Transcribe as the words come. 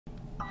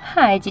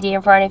Hi, today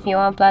in front of me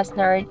OnePlus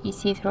Nord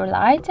CE through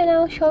Lite, and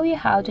I'll show you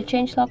how to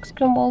change lock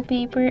screen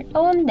wallpaper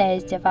on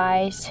this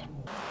device.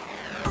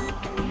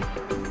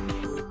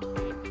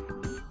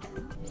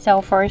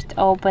 So first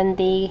open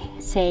the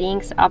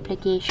settings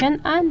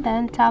application and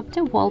then tap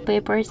the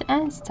wallpapers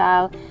and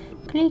style.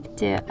 Click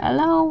the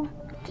allow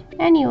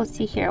and you'll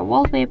see here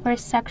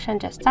wallpapers section.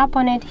 Just tap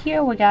on it.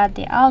 Here we got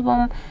the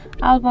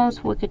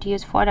albums. We could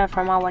use photo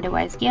from our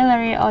device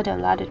gallery or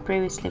downloaded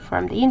previously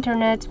from the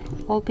internet.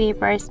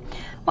 Wallpapers.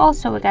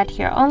 Also we got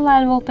here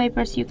online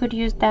wallpapers. You could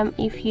use them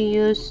if you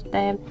use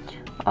the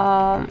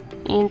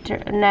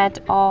internet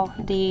or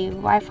the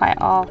Wi-Fi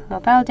or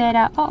mobile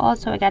data. Or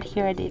also we got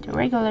here the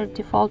regular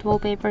default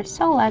wallpapers.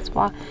 So let's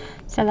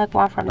select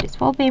one from these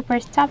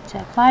wallpapers, tap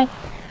to apply,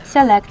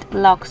 select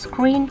lock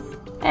screen,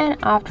 and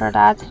after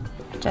that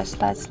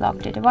just let's lock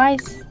the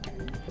device.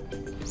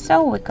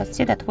 So we could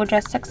see that we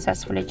just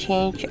successfully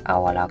changed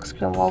our lock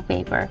screen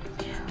wallpaper.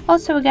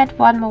 Also we got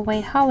one more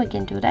way how we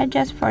can do that.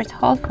 Just first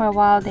hold for a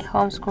while the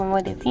home screen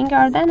with the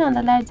finger, then on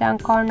the left down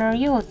corner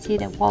you will see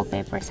the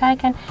wallpapers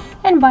icon,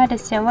 and by the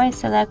same way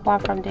select one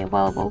from the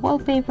available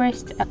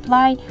wallpapers,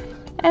 apply,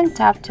 and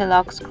tap the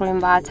lock screen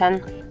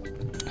button.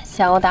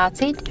 So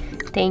that's it.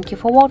 Thank you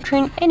for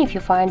watching, and if you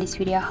find this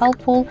video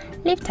helpful,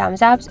 leave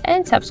thumbs up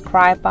and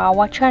subscribe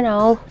our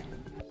channel.